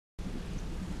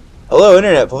Hello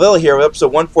Internet, VoVillia here with episode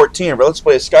 114 of our Let's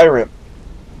Play Skyrim.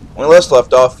 When we last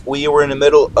left off, we were in the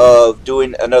middle of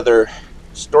doing another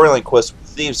storyline quest with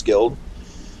Thieves Guild.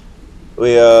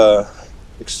 We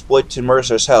exploited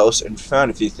Mercer's house and found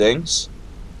a few things.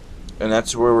 And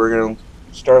that's where we're going to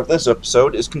start off this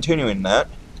episode, is continuing that.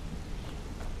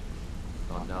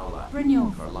 Not now, lad.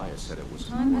 Brynjolf, Carlia said it was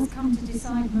time has come to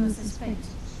decide Mercer's fate.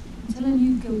 Until a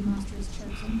new guildmaster is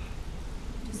chosen,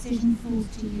 the decision falls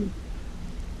to you.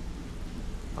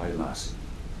 Aye, lass,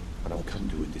 but I've come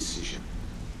to a decision.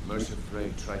 Mercer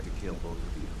Frey tried to kill both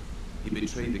of you. He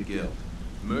betrayed the guild,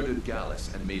 murdered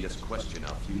Gallus, and made us question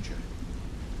our future.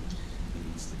 He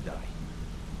needs to die.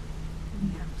 We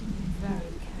have to be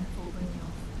very careful,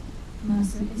 Brynjolf.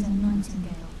 Mercer is a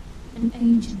nightingale, an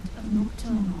agent of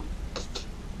Nocturnal.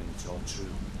 And it's all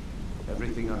true.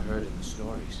 Everything I heard in the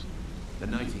stories. The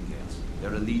Nightingales,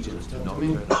 their allegiance to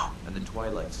Nocturnal, and the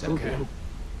Twilight Scepter.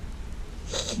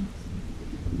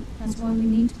 That's why we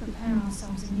need to prepare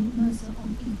ourselves and meet Mercer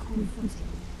on equal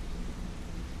footing.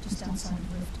 Just outside of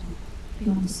Riften,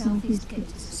 beyond the southeast gate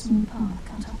is a small path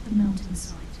cut up the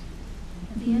mountainside.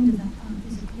 At the end of that path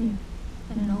is a clearing,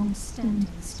 and an old standing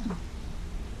stone.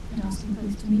 I'd ask you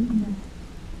both to meet me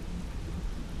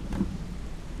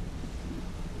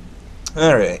there.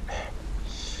 Alright.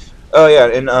 Oh yeah,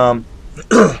 and I'd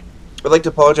like to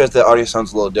apologize that the audio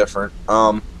sounds a little different.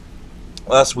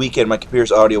 Last weekend my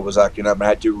computer's audio was acting up and I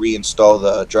had to reinstall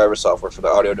the driver software for the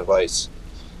audio device.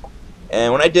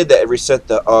 And when I did that, it reset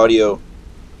the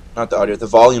the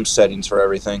volume settings for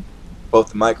everything.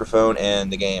 Both the microphone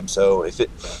and the game. So if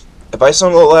I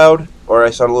sound a little loud, or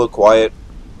I sound a little quiet,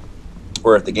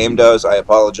 or if the game does, I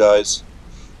apologize.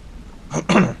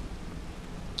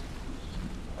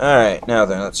 Alright, now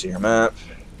then, let's see your map.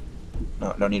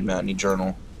 No, don't need map, I need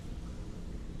journal.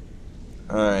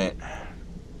 Alright.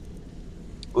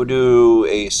 We'll do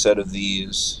a set of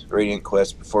these Radiant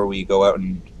quests before we go out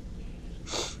and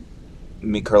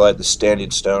meet Carlia at the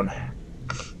Standing Stone.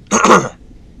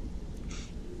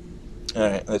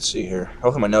 Alright, let's see here.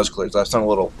 Hopefully my nose clears. I sound a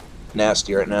little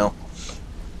nasty right now.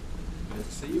 Good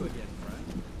to see you again,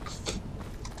 friend.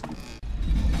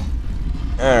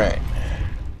 Alright.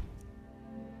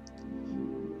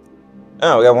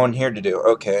 Oh, we got one here to do.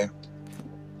 Okay.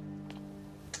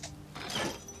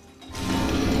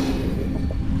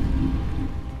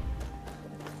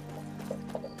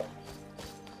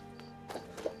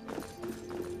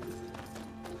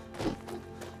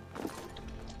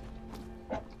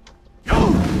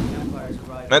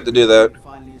 Meant to do that.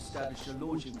 Finally establish a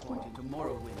launching point into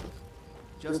Morrowind,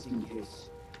 just in case.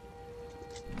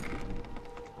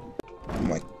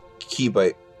 My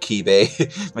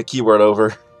keybay. My keyboard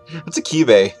over. What's a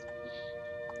keybay? Is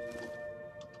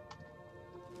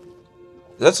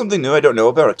that something new I don't know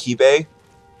about? A keybay?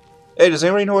 Hey, does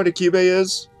anybody know what a keybay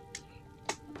is?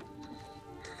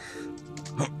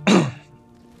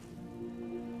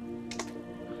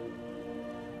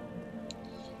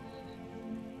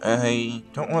 I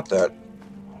don't want that.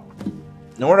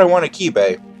 Nor do I want a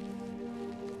keybay.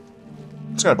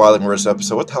 It's gonna bother me this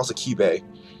episode. What the hell's a keybay?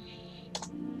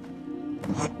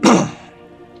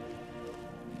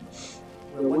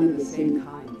 We're one of the same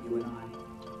kind, you and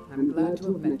I. I'm glad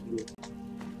to have met you.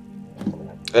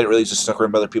 I didn't really just snuck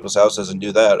around by other people's houses and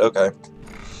do that. Okay.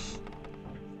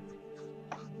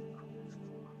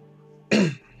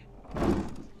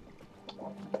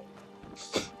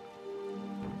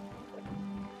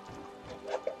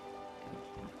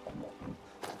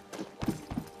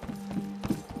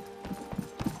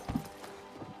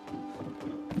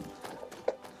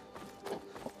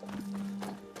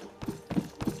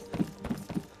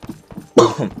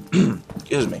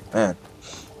 Excuse me, man.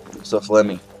 Stuff let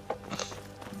me.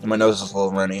 And my nose is a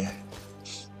little runny.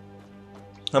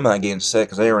 I'm not getting sick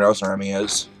because everyone else around me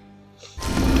is.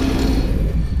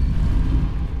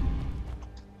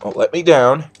 Don't let me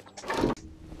down.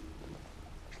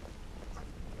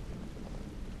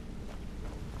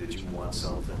 Did you want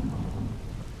something?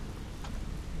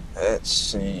 Let's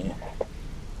see.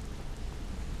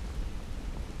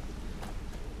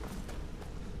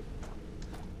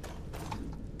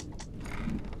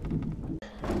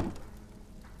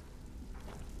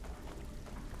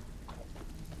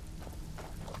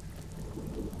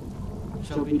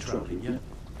 Shall be troubling you.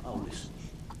 I'll listen.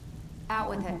 Out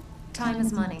with it. Time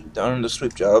is money. Down in the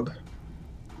sweep job.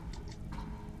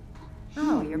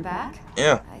 Oh, you're back?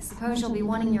 Yeah. I suppose you'll be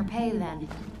wanting your pay then.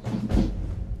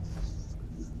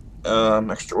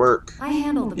 Extra work. I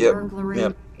handled the burglary.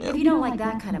 Yep. If you don't like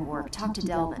that kind of work, talk to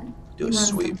Delvin. Do a He runs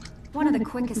sweep. One of the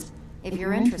quickest. If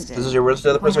you're interested. This is your where's the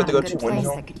other place I have to go Point out a to? good place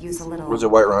Windsor? that could use a little Where's the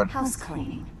White Run? house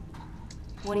cleaning.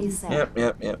 What do you say?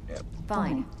 Yep.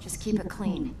 Fine. Just keep it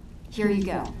clean. Here you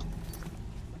go.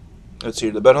 Let's see.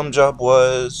 The bedhome job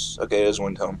was... Okay, it is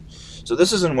Windhelm. So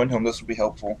this is in Windhelm. This would be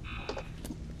helpful.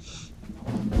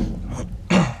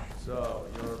 So,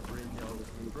 you're Brynhild's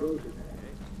new protege,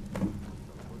 eh?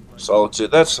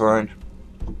 Solitude. That's fine.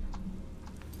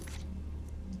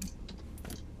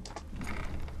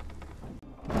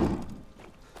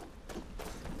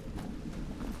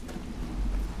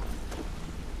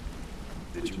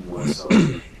 Did you want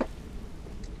something?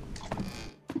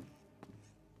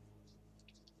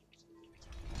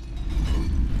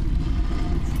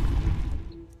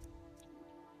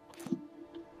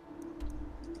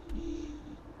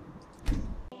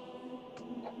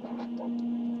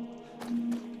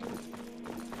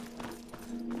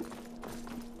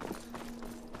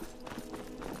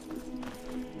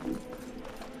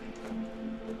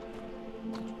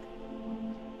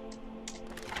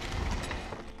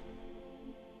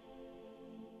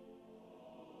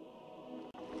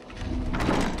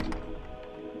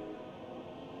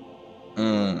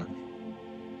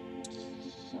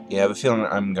 Yeah, I have a feeling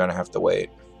I'm gonna have to wait.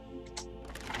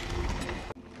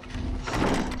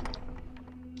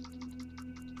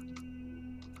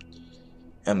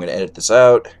 I'm gonna edit this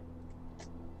out.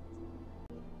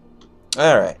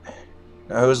 Alright.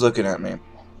 Now who's looking at me?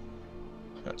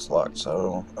 It's locked,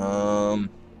 so,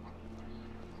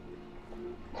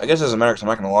 I guess it doesn't matter because I'm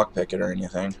not gonna lockpick it or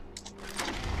anything.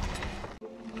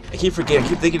 I keep forgetting, I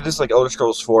keep thinking this is like Elder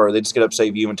Scrolls 4, they just get upset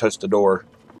if you even touch the door.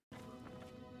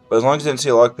 But as long as they didn't see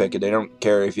a lockpick it, they don't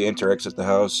care if you enter or exit the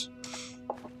house.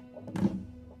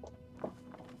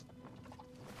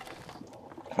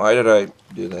 Why did I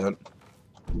do that?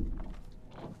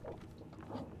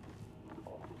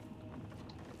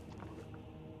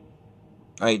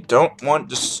 I don't want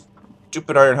this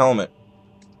stupid iron helmet.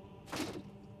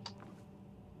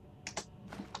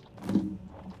 I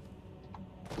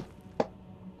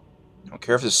don't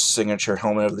care if it's signature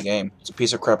helmet of the game. It's a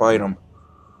piece of crap item.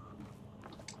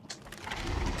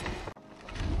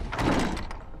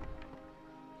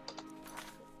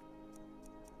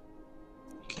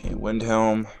 Okay,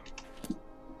 Windhelm.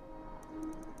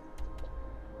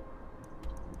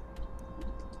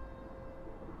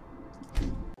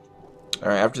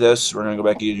 Alright, after this, we're going to go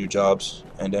back and do jobs.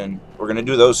 And then we're going to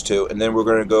do those two. And then we're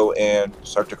going to go and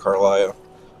start to Carlisle.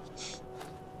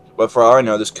 But for all I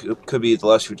know, this could be the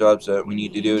last few jobs that we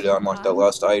need to do to unlock that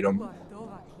last item.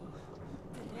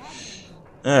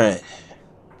 Alright.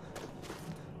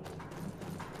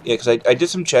 Yeah, because I did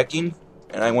some checking.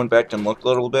 And I went back and looked a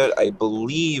little bit. I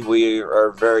believe we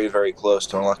are very, very close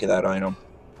to unlocking that item.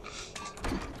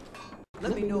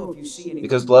 Let me know if you see any.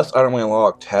 Because the last item we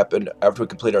unlocked happened after we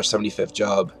completed our 75th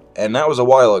job. And that was a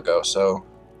while ago, so...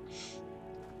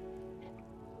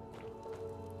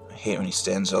 I hate when he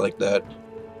stands there like that.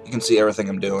 You can see everything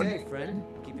I'm doing. Hey, friend.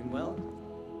 Keeping well?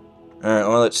 Alright,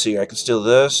 well, let's see. I can steal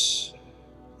this.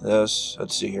 This.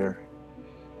 Let's see here.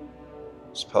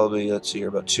 It's probably, let's see here,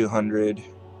 about 200.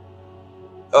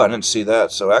 Oh, I didn't see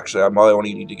that. So actually, I probably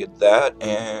only need to get that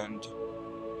and...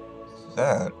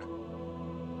 that.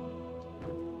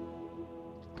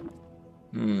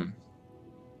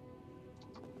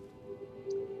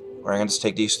 Or I can just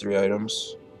take these 3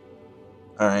 items.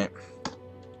 Alright.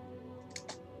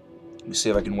 Let me see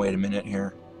if I can wait a minute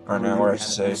here. Or an hour, I should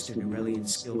say.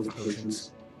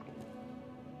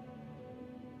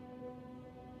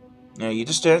 Yeah, you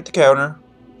just stand at the counter.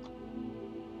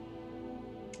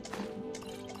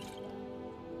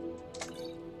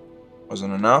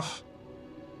 Wasn't enough?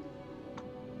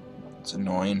 It's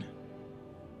annoying.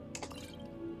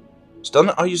 Still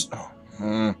not. I'll use.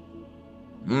 Oh.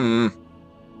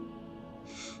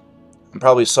 I'm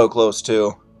probably so close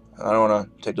too. I don't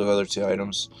want to take those other 2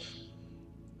 items.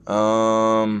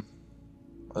 I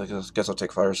guess I'll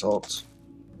take fire salts.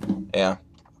 Yeah.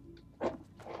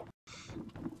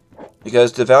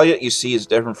 Because the value that you see is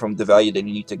different from the value that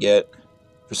you need to get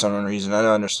for some reason. I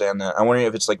don't understand that. I'm wondering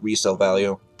if it's like resale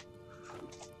value.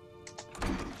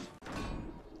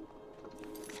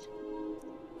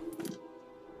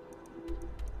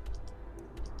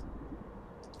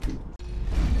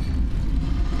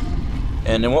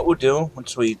 And then what we'll do,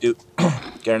 once we do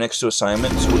get our next 2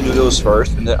 assignments, we'll do those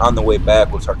first, and then on the way back,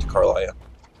 we'll talk to Carlisle.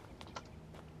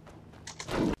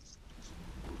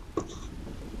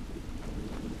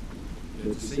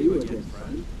 Good to see you again,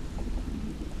 friend.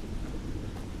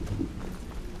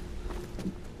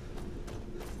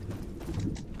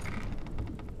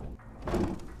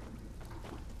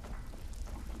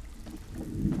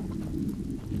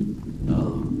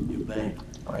 Oh, you're back.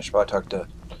 I should probably talk to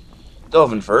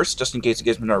Delvin first, just in case he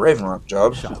gives me another Raven Rock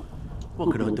job. So,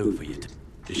 what can I do for you?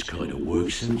 This kind of work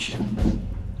suits you.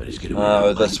 But it's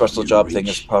gonna the special job thing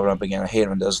is popping up again. I hate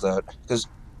when it does that. Because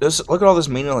look at all this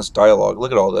meaningless dialogue.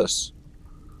 Look at all this.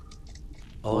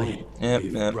 I Yep,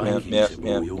 if yep, yep, breaking yep, is a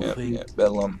yep, royal yep, thing. yep,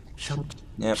 bedlam. Some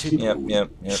Yep, simple. yep, yep,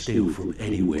 yep. Steal from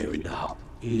anywhere in the hub.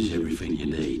 Here's everything you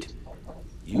need.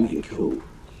 You can cope.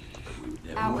 But we've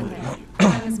never Out with wanted it. you.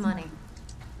 Time is money.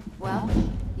 Well,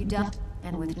 you done,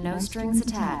 and with no strings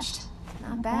attached.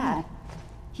 Not bad.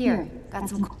 Here,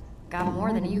 got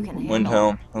more than you can handle.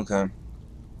 Windhelm, okay.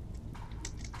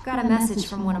 Got a message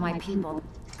from one of my people.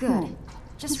 Good.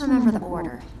 Just remember the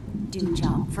order. Do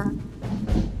job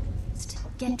first.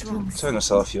 Get drunk. So I'm gonna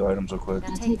sell a few items real quick.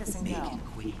 Now take this and go.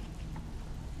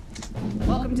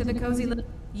 Welcome to the cozy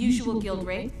usual guild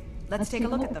raid. Let's take a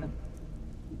look at them.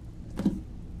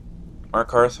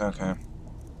 Markarth? Okay.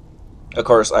 Of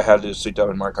course, I had to sleep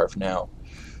down in Markarth now.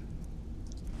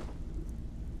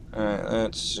 Alright,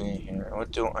 let's see here.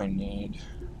 What do I need?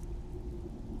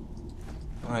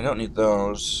 Oh, I don't need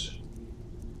those.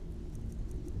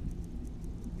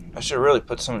 I should really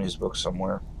put some of these books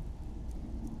somewhere.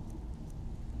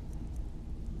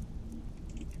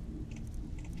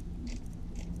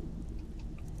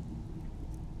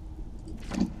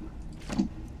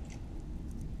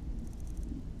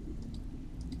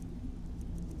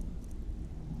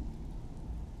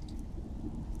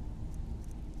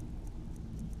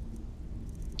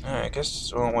 Alright, I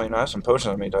guess, well, wait, no, I have some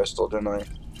potions I made I still, didn't I?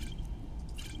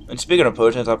 And speaking of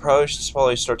potions, I probably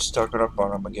should start stocking up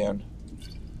on them again.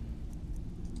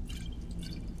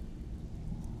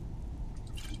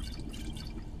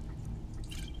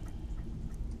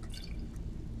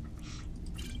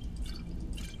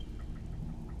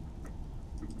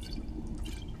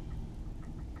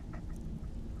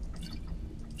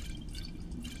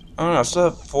 I don't know, I still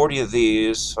have 40 of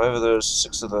these, 5 of those,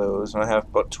 6 of those, and I have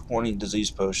about 20 disease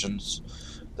potions.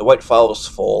 The white file is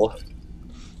full.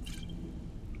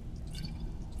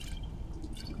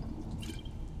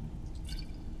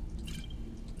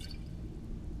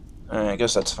 Alright, I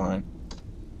guess that's fine.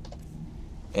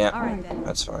 Yeah, Alright then.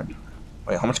 that's fine.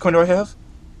 Wait, how much coin do I have?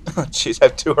 Jeez, I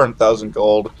have 200,000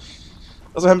 gold.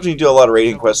 That's what happens when you do a lot of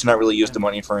raiding quests and not really use the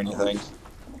money for anything.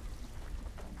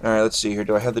 Alright, let's see here.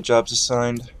 Do I have the jobs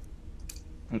assigned?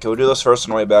 Okay, we'll do this first on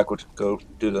the way back. We'll go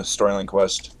do the storyline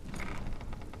quest.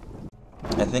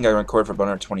 I think I recorded for about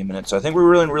another 20 minutes, so I think we're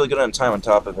really good on time on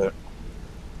top of it.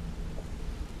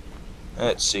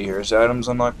 Let's see here. Is items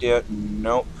unlocked yet?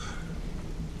 Nope.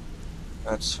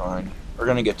 That's fine. We're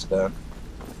gonna get to that.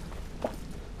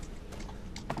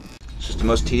 It's just the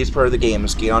most tedious part of the game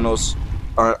is getting on those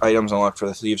items unlocked for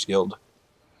the Thieves Guild.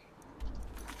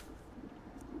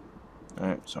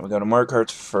 Alright, so we go to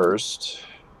Markarth first.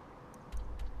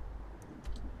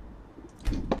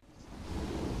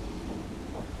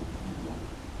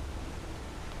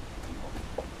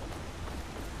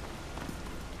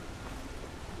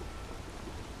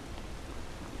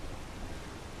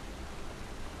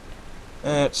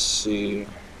 Let's see.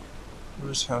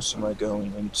 Whose house am I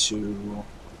going into?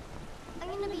 I'm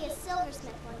gonna be a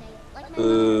silversmith one day, like my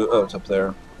Oh, it's up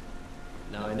there.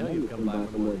 Now I know you've come by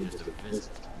for more than just a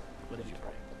visit. What did you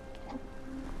bring?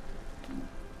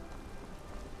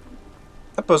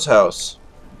 Eppo's house.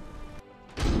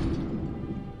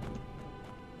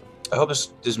 I hope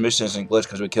this mission isn't glitched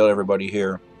because we killed everybody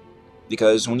here.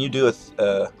 Because when you do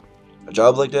a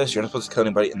job like this, you're not supposed to kill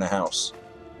anybody in the house.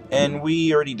 And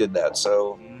we already did that,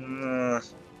 so...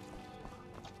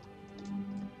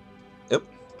 Yep.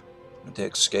 To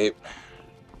escape.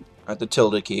 At the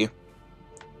tilde key.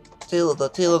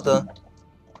 Tilde.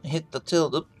 Hit the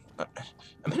tilde.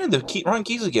 I'm hitting the wrong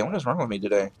keys again. What is wrong with me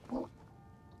today?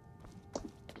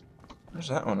 Where's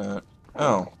that one at?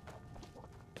 Oh.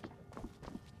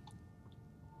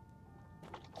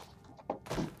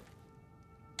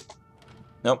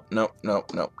 Nope.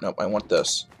 I want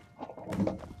this.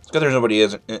 It's good there's nobody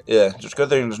yeah, just good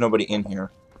there's nobody in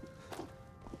here.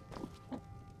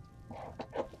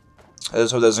 I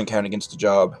just hope that doesn't count against the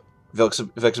job. Vex will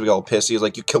be all pissy. He's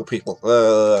like, you kill people.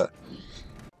 Okay,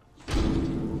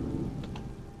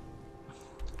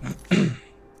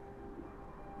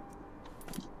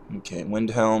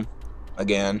 Windhelm.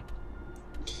 Again.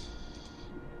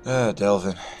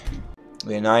 Delvin.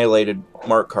 We annihilated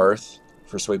Markarth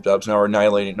for sweep jobs. Now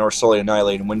we're slowly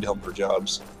annihilating Windhelm for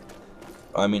jobs.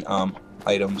 I mean,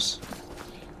 items.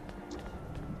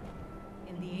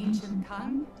 In the ancient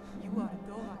kind, you are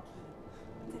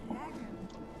Doraki, the dragon.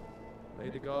 May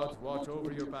the gods watch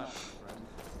over your back, friend.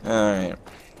 Alright.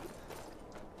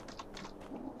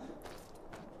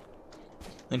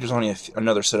 I think there's only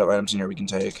another set of items in here we can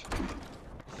take.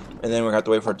 And then we're going to have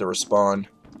to wait for it to respawn.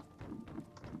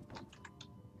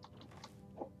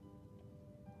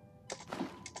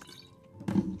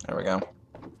 There we go.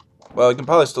 Well, we can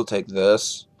probably still take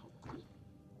this.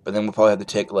 But then we'll probably have to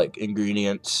take, like,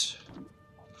 ingredients.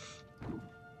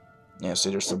 Yeah,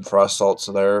 see, there's some frost salts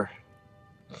there.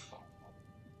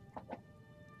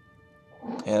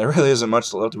 Yeah, there really isn't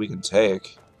much left we can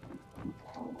take.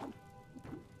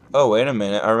 Oh, wait a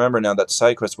minute. I remember now that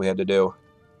side quest we had to do.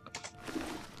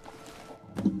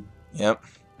 Yep.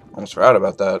 Almost forgot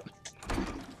about that.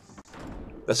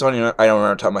 That's one I don't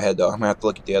remember off the top of my head, though. I'm going to have to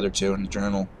look at the other two in the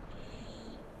journal.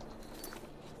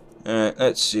 Alright,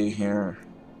 let's see here.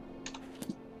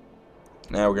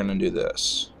 Now we're going to do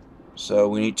this. So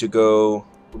we need to go...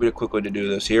 a little bit of quick way to do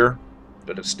this here.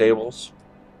 Go to stables.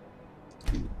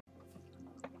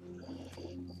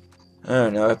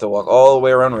 Alright, now I have to walk all the way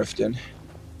around Riften.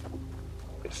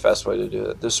 The fast way to do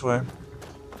it this way.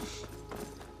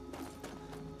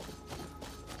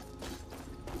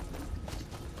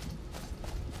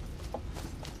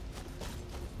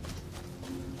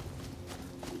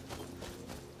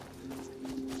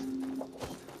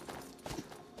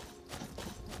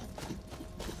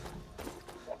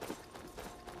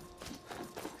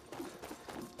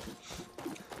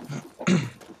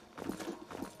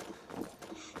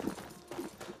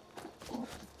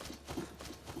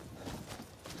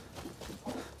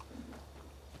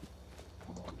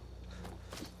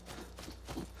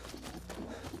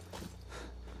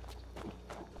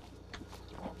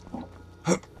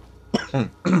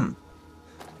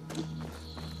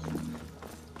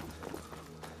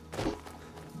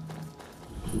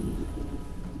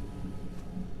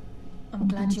 I'm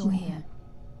glad you're here.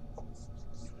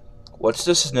 What's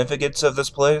the significance of this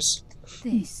place?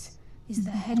 This is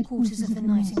the headquarters of the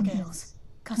Nightingales,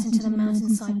 cut into the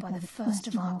mountainside by the first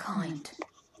of our kind.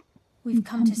 We've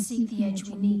come to seek the edge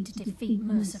we need to defeat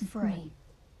Mercer Frey.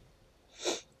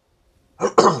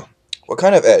 What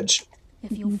kind of edge?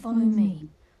 If you'll follow me,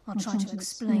 I'll try to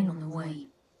explain on the way.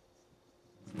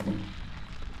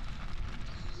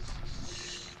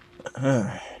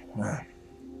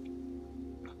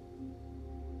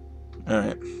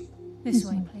 Alright. This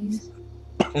way, please.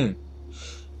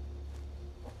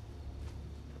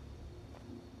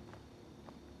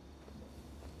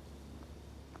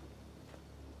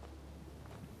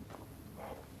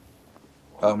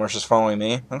 Oh, Mercer's following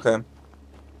me? Okay.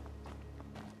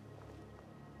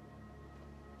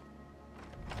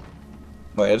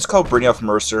 Wait, it's called Brynjolf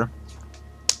Mercer.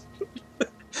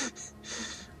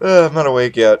 I'm not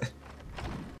awake yet.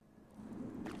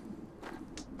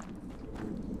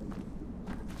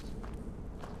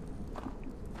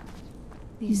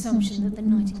 The assumption that the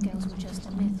Nightingales were just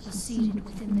a myth was seeded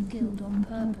within the Guild on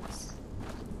purpose.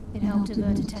 It helped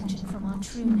divert attention from our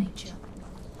true nature.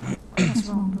 That's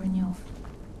wrong, Brynjolf.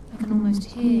 I can almost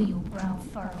hear your brow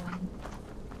furrowing.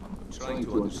 I'm trying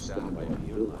to understand why I'm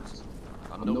here, lads.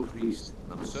 I'm no priest,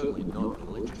 and I'm certainly not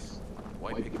religious.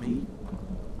 Why pick me?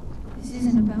 This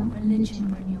isn't about religion,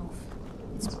 Brynjolf.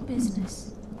 It's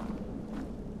business.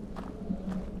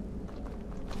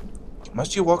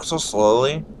 Must you walk so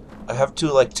slowly? I have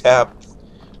to, like, tap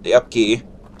the up key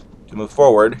to move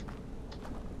forward.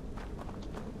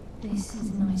 This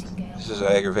is Nightingale. This is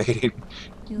aggravating.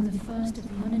 You're the first of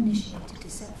the uninitiated to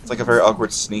set foot. It's like a very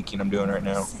awkward sneaking I'm doing right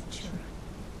now.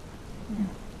 Now,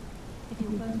 if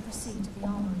you'll both proceed to the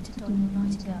armory to don your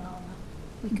Nightingale armor,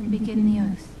 we can begin the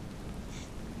oath.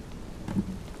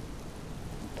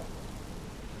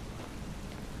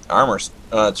 Armor.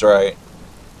 Oh, that's right.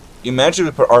 You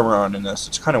magically put armor on in this.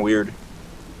 It's kind of weird.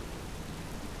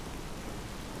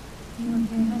 You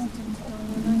appear hesitant to don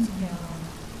your Nightingale armor.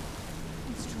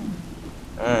 It's true.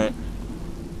 Alright.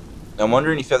 I'm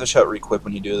wondering if you have to shout re-equip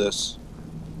when you do this.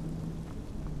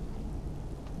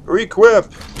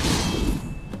 Re-equip!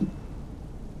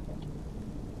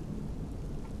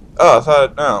 Oh, I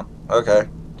thought... no. Okay.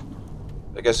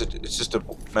 I guess it's just a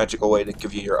magical way to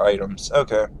give you your items.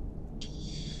 Okay.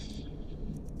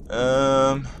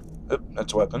 Oop,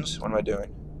 that's weapons. What am I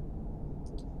doing?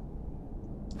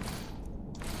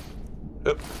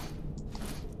 Oop.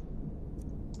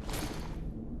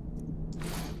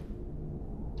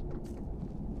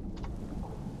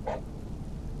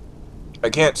 I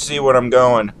can't see where I'm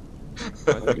going.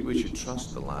 I think we should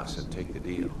trust the lass and take the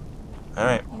deal.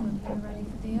 Alright. You appear ready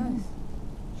for the oath.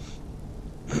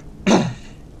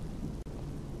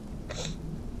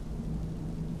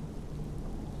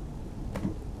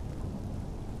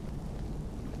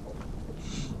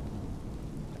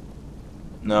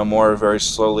 No more very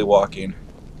slowly walking.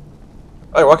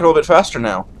 Oh, you're walking a little bit faster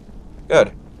now.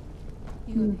 Good.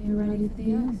 You appear ready for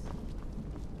the oath.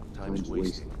 Time's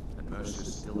wasting, and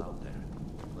Mercer's still out there.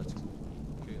 Let's move.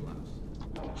 Okay, lass.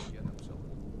 Get up, so.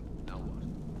 Now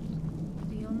what?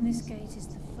 Beyond this gate is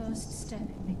the first step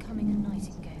in becoming a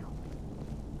nightingale.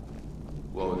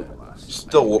 Whoa there, lass.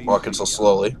 Still I agree walking with so you,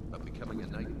 slowly. but becoming a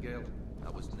nightingale?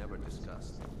 That was never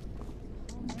discussed.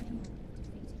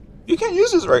 You can't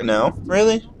use this right now.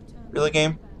 Really? Really,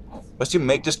 game? Must you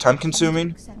make this time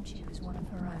consuming? Accept you as one of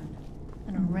her own.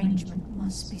 An arrangement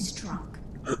must be struck.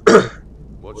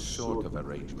 What sort of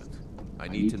arrangement? I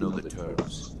need to know the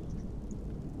terms.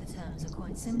 The terms are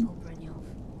quite simple, Brynjolf.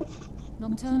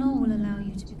 Nocturnal will allow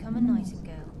you to become a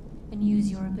nightingale and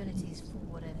use your abilities for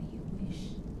whatever you wish.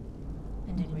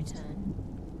 And in return,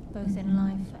 both in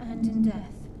life and in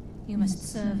death, you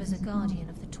must serve as a guardian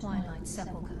of the Twilight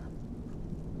Sepulchre.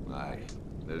 Aye,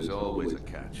 there's always a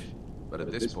catch. But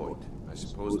at this point, I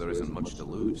suppose there isn't much to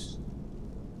lose.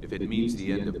 If it means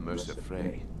the end of Mercer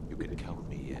Frey, you can count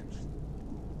me in.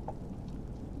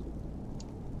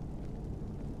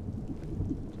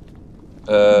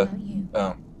 What about you?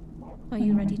 Oh. Are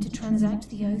you ready to transact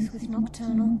the oath with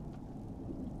Nocturnal?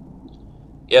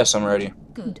 Yes, I'm ready.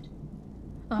 Good.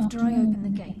 After I open the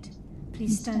gate,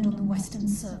 please stand on the western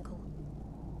circle.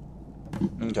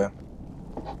 Okay.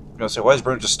 I'm gonna say, why is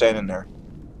Bruno just standing there?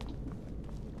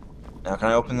 Now, can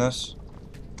I open this?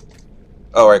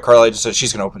 Oh, right, Carly just said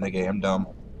she's gonna open the gate. I'm dumb.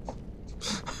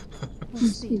 We'll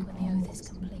speak when the oath is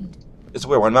complete. It's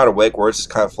weird, when I'm not awake, words just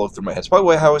kind of flow through my head. It's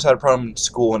probably why I always had a problem in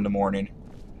school in the morning.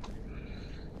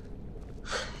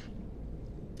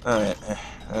 Alright,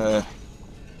 I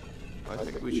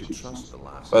think we should trust the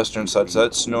last. western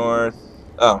sunsets north.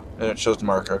 Oh, and it shows the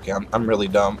marker. Okay, I'm really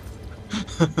dumb.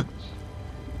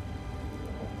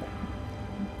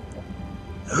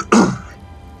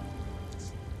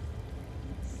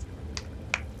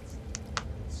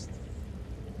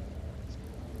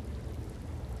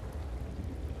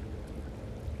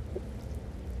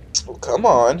 Oh, come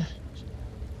on.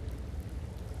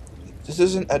 This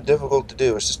isn't that difficult to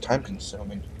do, it's just time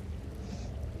consuming.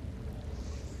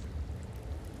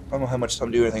 I don't know how much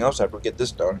time to do anything else after we get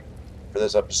this done for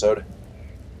this episode.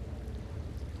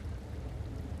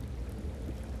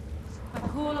 I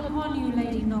call upon you,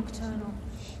 Lady Nocturnal,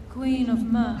 Queen of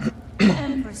Mirth,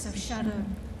 Empress of Shadow.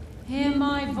 Hear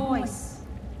my voice.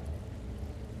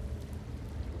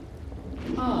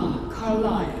 Ah,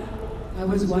 Carlia. I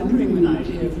was wondering when I'd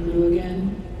hear from you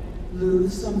again.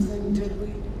 Lose something, did we?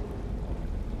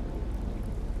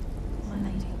 My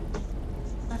lady,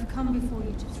 I've come before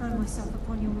you to throw myself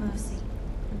upon your mercy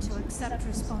and to accept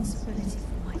responsibility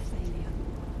for my failure.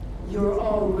 You're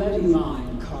already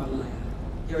mine, Carlia.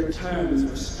 Your terms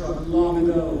were struck long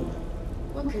ago.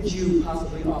 What could you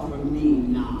possibly offer me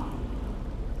now?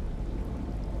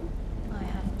 I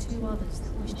have two others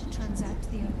that wish to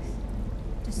transact the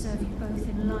oath, to serve you both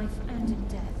in life and in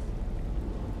death.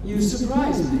 You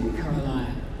surprise me, Carlia.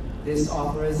 This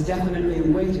offer is definitely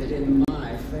weighted in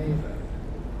my favor.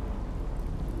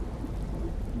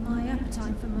 My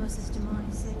appetite for Mercer's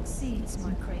demise exceeds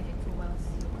my craving for wealth,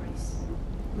 Your Grace.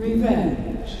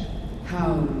 Revenge.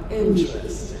 How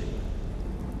interesting.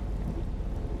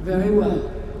 Very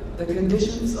well. The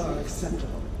conditions are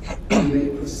acceptable. You may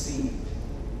proceed.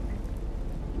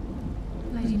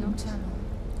 Lady Nocturnal,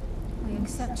 we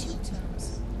accept your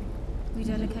terms. We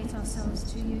dedicate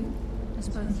ourselves to you as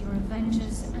both your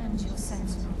avengers and your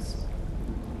sentinels.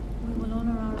 We will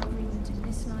honor our agreement in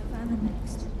this life and the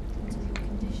next until your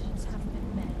conditions have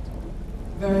been met.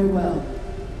 Very well.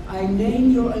 I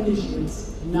name your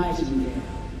initials Nightingale,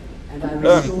 and I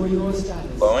restore your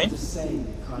status Glowing? the same,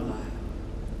 Carlisle.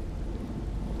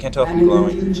 Can't tell if And I'm in the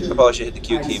glowing. future, I probably should hit the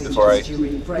Q I key before I suggest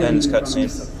you refrain end this from cutscene.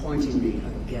 disappointing me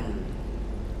again.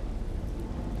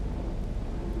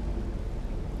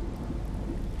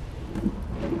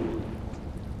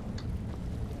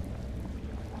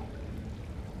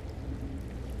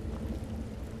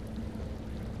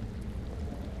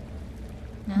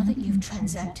 Now that you've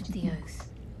transacted the oath,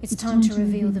 it's time to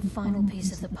reveal the final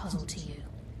piece of the puzzle to you.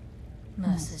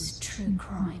 Mercer's true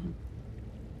crime.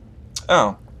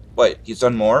 Oh, wait, he's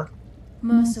done more?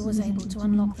 Mercer was able to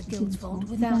unlock the Guild's vault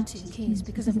without 2 keys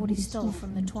because of what he stole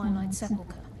from the Twilight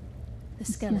Sepulchre, the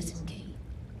skeleton key.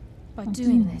 By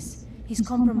doing this, he's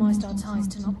compromised our ties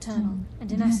to Nocturnal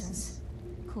and, in essence,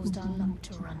 caused our luck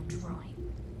to run dry.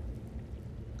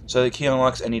 So the key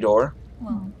unlocks any door?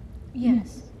 Well,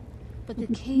 yes, but the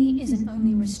key isn't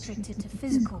only restricted to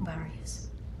physical barriers.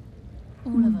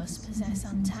 All of us possess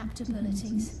untapped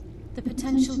abilities, the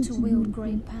potential to wield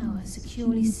great power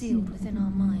securely sealed within our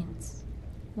minds.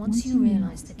 Once you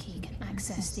realize the key can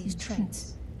access these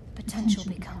traits, the potential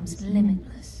becomes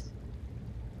limitless.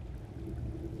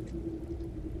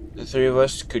 The 3 of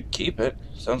us could keep it.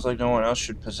 Sounds like no one else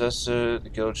should possess it. The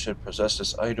guild should possess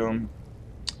this item.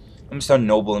 Let me sound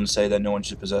noble and say that no one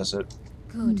should possess it.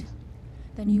 Good.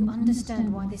 Then you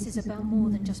understand why this is about more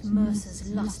than just Mercer's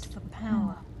lust for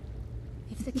power.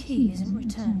 If the key isn't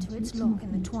returned to its lock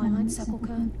in the Twilight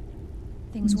Sepulchre,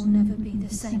 things will never be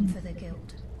the same for the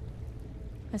Guild.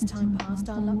 As time passed,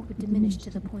 our luck would diminish to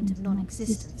the point of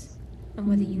non-existence, and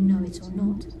whether you know it or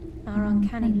not, our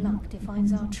uncanny luck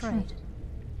defines our trade.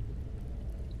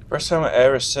 First time I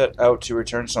ever set out to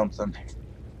return something.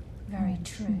 Very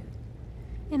true.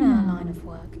 In our line of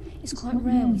work, it's quite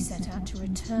rare we set out to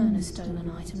return a stolen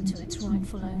item to its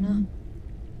rightful owner.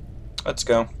 Let's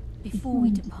go. Before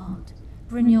we depart,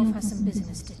 Brynjolf has some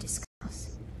business to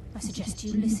discuss. I suggest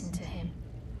you listen to him.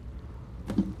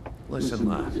 Listen,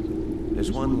 lad.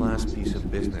 There's one last piece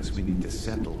of business we need to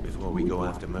settle before we go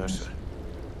after Mercer.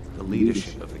 The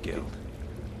leadership of the Guild.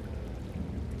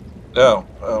 Oh,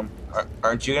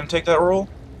 aren't you gonna take that role?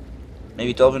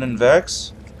 Maybe Delvin and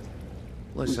Vex?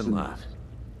 Listen, lad.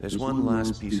 There's one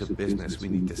last piece of business we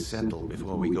need to settle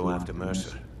before we go after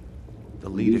Mercer. The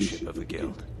leadership of the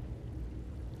Guild.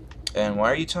 And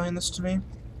why are you telling this to me?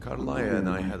 Carlia and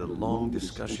I had a long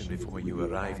discussion before you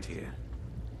arrived here.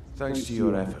 Thanks to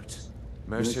your efforts,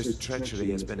 Mercer's treachery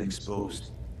has been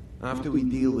exposed. After we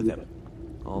deal with him,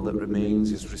 all that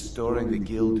remains is restoring the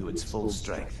Guild to its full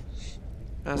strength.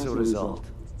 As a result,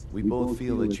 we both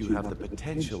feel that you have the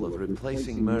potential of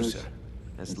replacing Mercer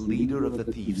as leader of the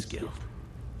Thieves Guild.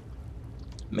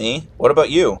 Me? What about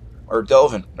you? Or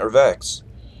Delvin? Or Vex?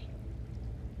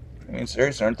 I mean,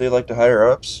 seriously, aren't they like the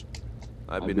higher-ups?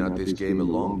 I've been at this game a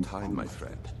long time, my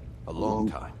friend. A long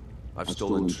time. I've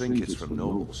stolen trinkets from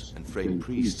nobles and framed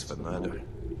priests for murder.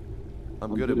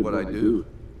 I'm good at what I do,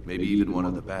 maybe even one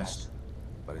of the best,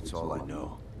 but it's all I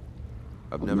know.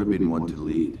 I've never been one to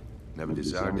lead, never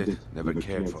desired it, never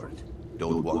cared for it,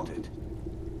 don't want it.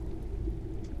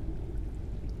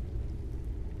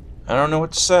 I don't know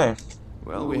what to say.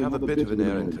 Well, we have a bit of an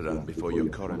errand to run before your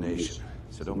coronation,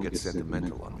 so don't get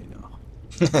sentimental on me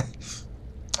now.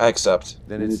 I accept.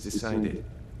 Then it's decided.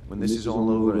 When this is all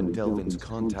over and Delvin's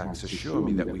contacts assure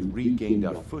me that we've regained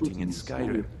our footing in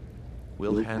Skyrim,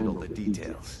 we'll handle the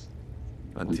details.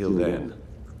 Until then,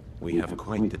 we have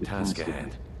quite the task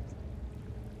ahead.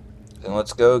 Then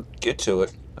let's go get to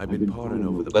it. I've been poring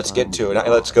over the Let's get to it.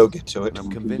 plan. Let's go get to it. And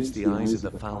I'm convinced the eyes of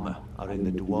the Falmer are in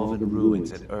the Dwarven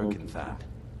ruins at Erkenthad.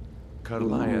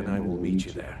 Carlia and I will meet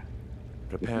you there.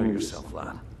 Prepare yourself,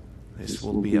 lad. This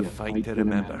will be a fight to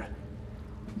remember.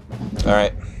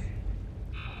 Alright.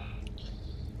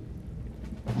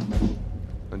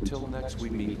 Until next we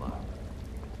meet, lad.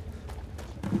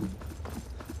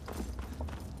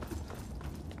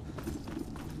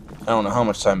 I don't know how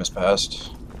much time has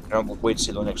passed. I'll wait to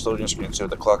see the next loading screen and see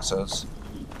what the clock says.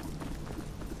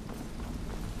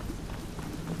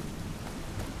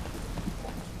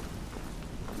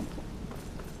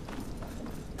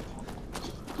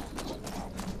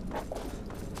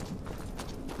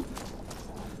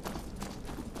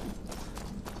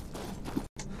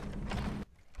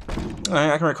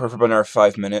 Alright, I can record for about another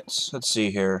 5 minutes. Let's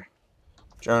see here.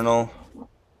 Journal.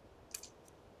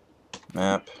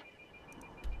 Map.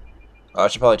 I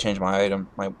should probably change my item,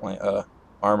 my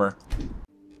armor.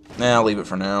 Nah, I'll leave it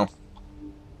for now.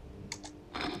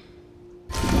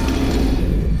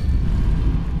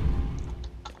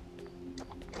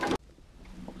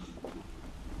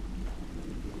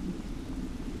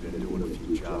 Been doing a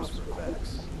few jobs for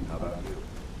Vex. How about you?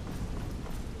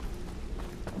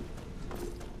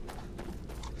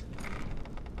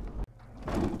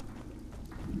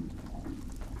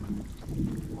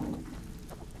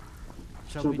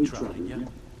 So we trying, yeah?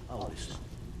 I'll listen.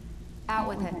 Out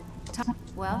with it.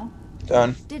 Well,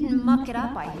 Done. didn't muck it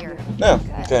up, I hear. No.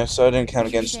 Good. Okay, so I didn't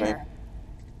count What's your against me. share?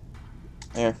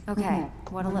 Here. Okay,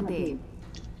 what'll it be?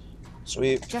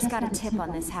 Sweet. Just got a tip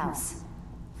on this house.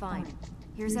 Fine.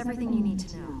 Here's everything you need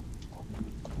to know.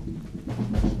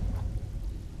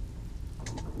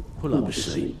 Pull up a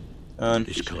seat. Done.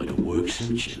 This kind of work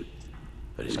suits you.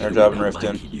 But it's Our gonna job be in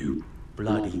Riften. making you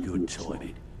bloody good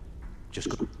timing. Just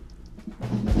got...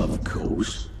 Of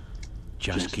course.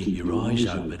 Just keep your eyes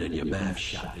open and your mouth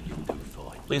shut and you'll do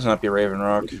fine. Please not be Raven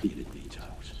Rock. Give you the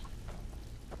details.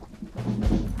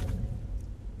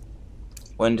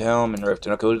 Windhelm and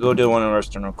Riften. Okay, we'll go do one in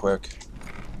Riften real quick.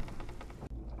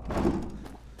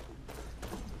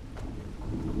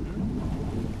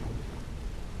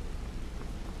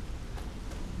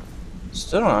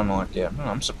 Still not unlocked yet.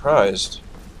 I'm surprised.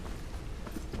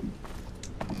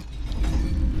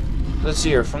 Let's see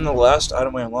here. From the last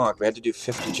item we unlocked, we had to do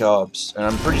 50 jobs, and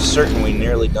I'm pretty certain we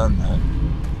nearly done that.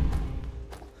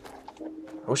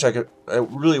 I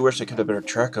really wish I could have better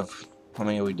track of how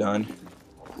many we done.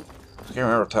 I can't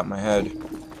remember off the top of my head.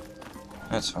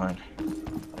 That's fine.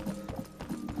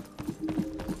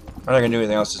 I'm not gonna do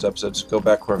anything else this episode, so go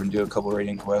back where I can do a couple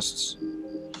raiding quests.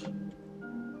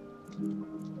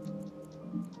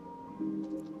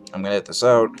 I'm gonna hit this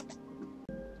out.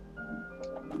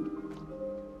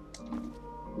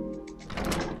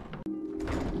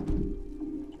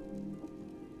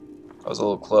 I was a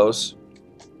little close.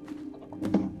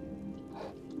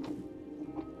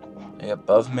 Are they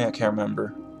above me? I can't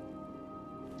remember.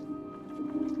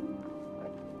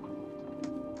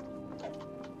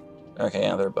 Okay,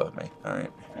 yeah, they're above me. Alright.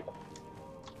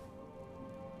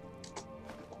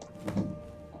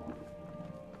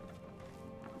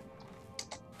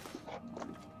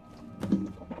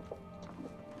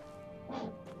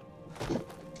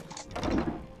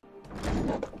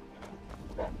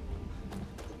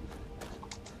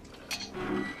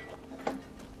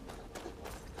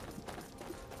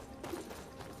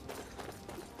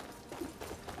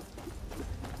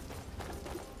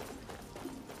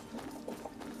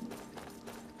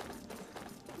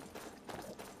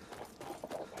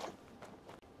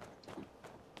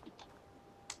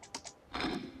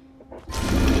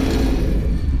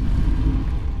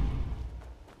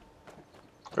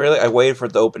 Really? I waited for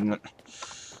it to open.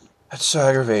 That's so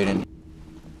aggravating.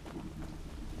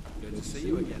 Good to see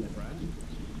you again, friend.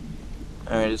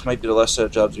 Alright, this might be the last set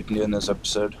of jobs we can do in this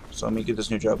episode. So let me get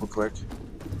this new job real quick.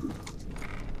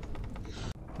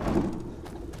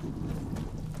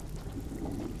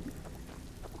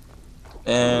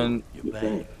 And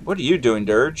what are you doing,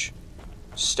 Dirge?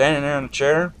 Standing there in a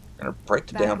chair? Gonna break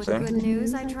the Back damn with thing. good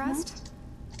news, I trust?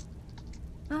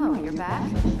 Oh, you're back?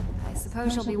 I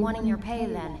suppose you'll be wanting your pay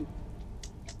then.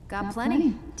 Got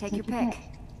plenty. Take your pick.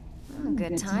 Oh,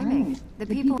 good timing. The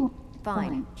people...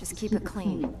 Fine. Just keep it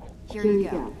clean. Here you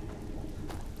go.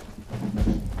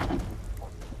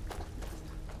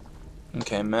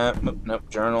 Okay, map. Nope,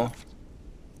 journal.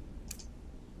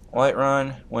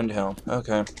 Whiterun, Windhelm.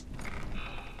 Okay.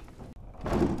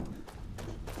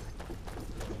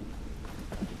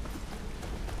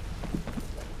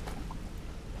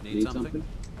 Need something?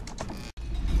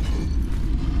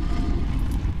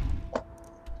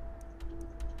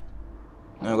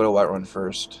 I'll go to Whiterun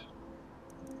first.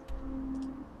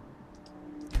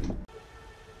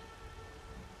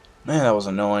 Man, that was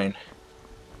annoying.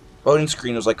 Loading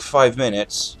screen was like 5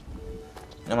 minutes.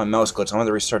 Now my mouse glitched. I'm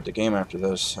gonna restart the game after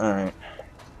this. Alright.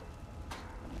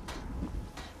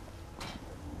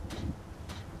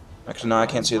 Actually, no, I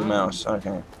can't see the mouse.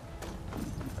 Okay.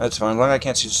 That's fine. As long as I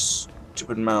can't see the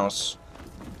stupid mouse.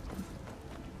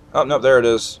 Oh, no, there it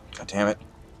is. God damn it.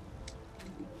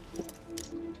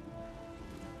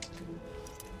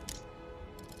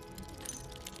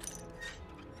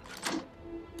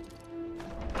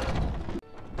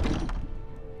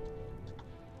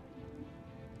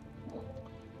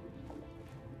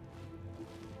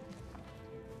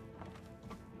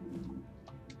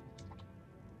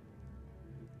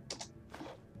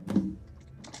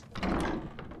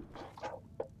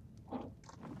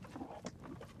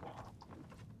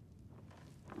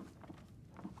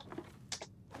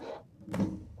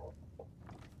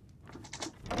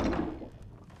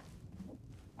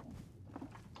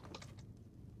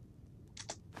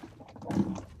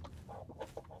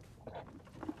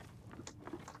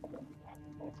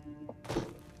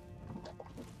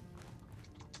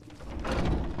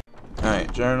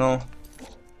 Alright, journal.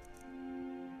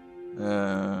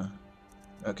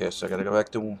 Okay, so I gotta go back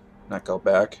to... Not go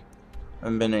back. I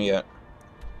haven't been there yet.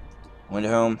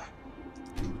 Windhelm.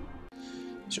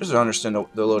 Just don't understand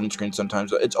the loading screen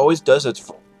sometimes. It always does it,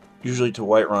 usually to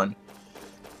Whiterun.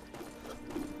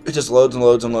 It just loads and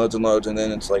loads and loads and loads, and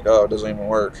then it's like, oh, it doesn't even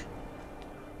work.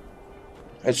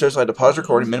 It shows I had to pause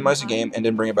recording, minimize the game, and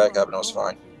then bring it back up, and it was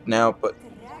fine. Now, but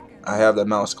I have the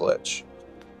mouse glitch.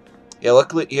 Yeah,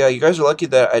 luckily, yeah, you guys are lucky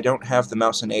that I don't have the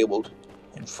mouse enabled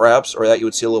in Fraps, or that you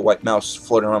would see a little white mouse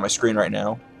floating around my screen right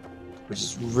now, which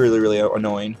is really, really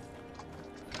annoying.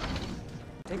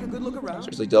 Take a good look around.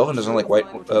 Seriously, Delvin doesn't like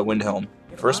Windhelm.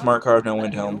 First smart card, no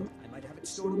Windhelm. I might have it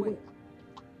stored away.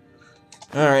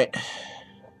 Alright.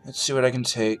 Let's see what I can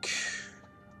take.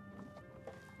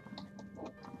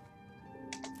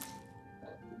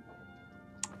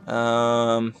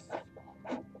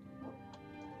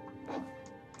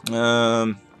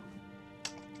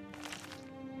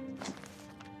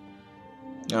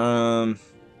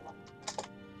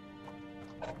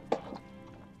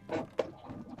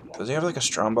 Does he have like a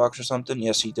strong box or something?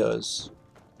 Yes, he does.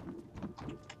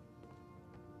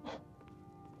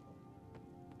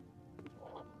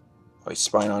 Oh, he's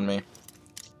spying on me.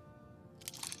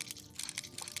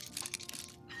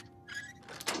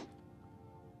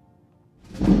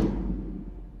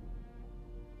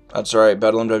 That's alright,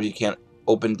 Battle MW, you can't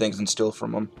open things and steal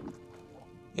from them.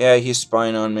 Yeah, he's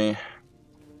spying on me.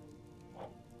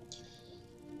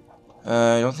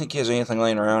 I don't think he has anything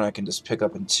laying around I can just pick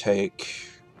up and take.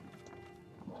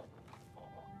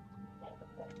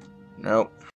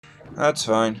 Nope. That's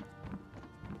fine.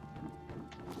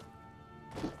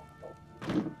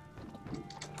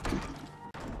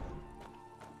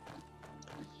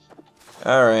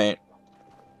 Alright.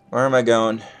 Where am I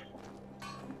going?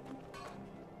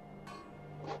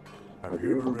 Have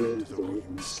you ever read The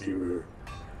Winged Schemer?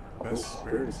 Best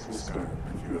experience in Skyrim,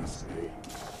 if you ask me.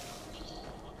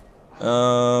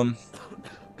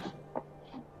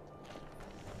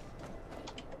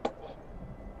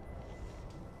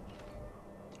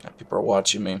 People are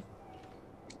watching me.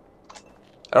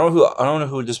 I don't know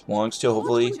who this belongs to.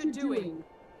 Hopefully,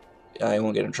 I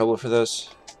won't get in trouble for this.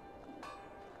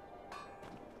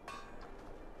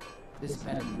 This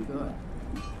better be good.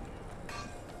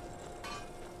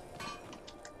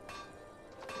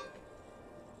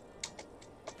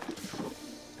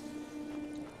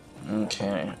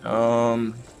 Okay.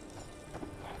 Oh,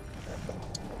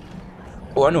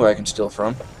 I know where I can steal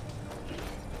from.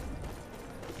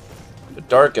 The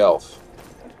Dark Elf.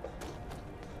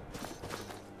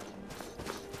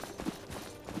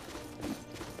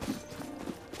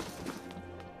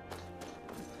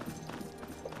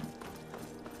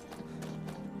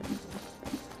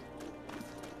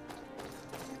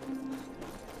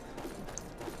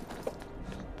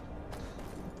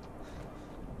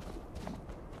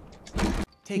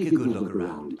 Take a good look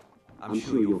around. I'm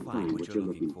sure you'll find what you're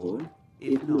looking for.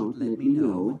 If not, let me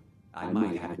know. I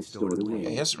might have it stored away. Yeah,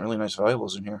 he has some really nice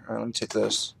valuables in here. Alright, let me take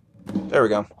this. There we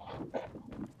go.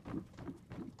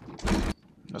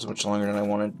 That was much longer than I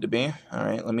wanted it to be.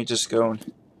 Alright, let me just go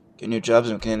and get new jobs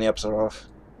and we can end the episode off.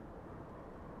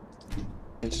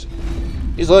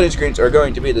 These loading screens are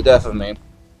going to be the death of me.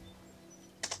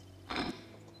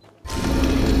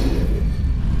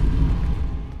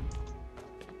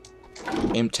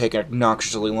 Game taking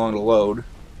obnoxiously long to load.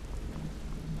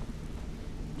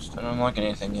 Just don't unlock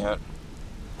anything yet.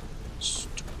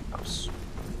 Stupid mouse.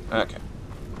 Okay.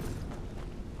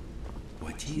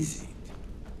 What is it?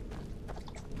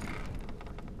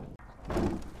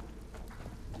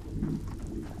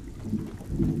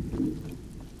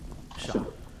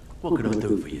 So, what can I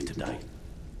do for you today?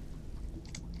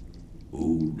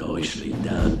 Ooh, nicely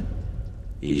done.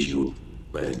 Here's your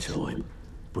time.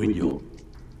 Bring your...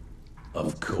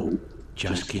 Of course.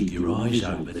 Just keep your eyes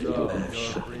open and your mouth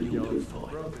shut and you'll do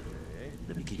fine.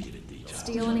 Let me give you the details.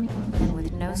 Stealing and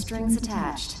with no strings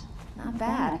attached. Not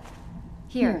bad.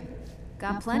 Here,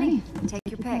 got plenty? Take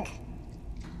your pick.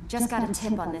 Just got a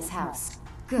tip on this house.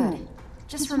 Good.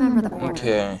 Just remember the order.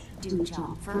 Okay. Do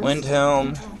job first.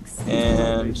 Windhelm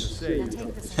and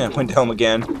Windhelm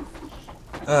again.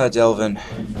 Delvin.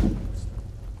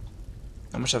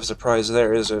 Not much of a surprise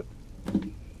there, is it?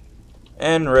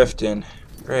 And Riften.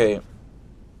 Great.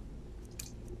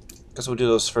 Guess we'll do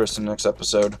those first in the next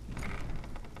episode.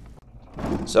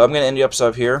 So I'm going to end the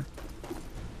episode here.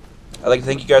 I'd like to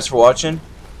thank you guys for watching,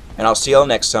 and I'll see y'all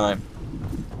next time.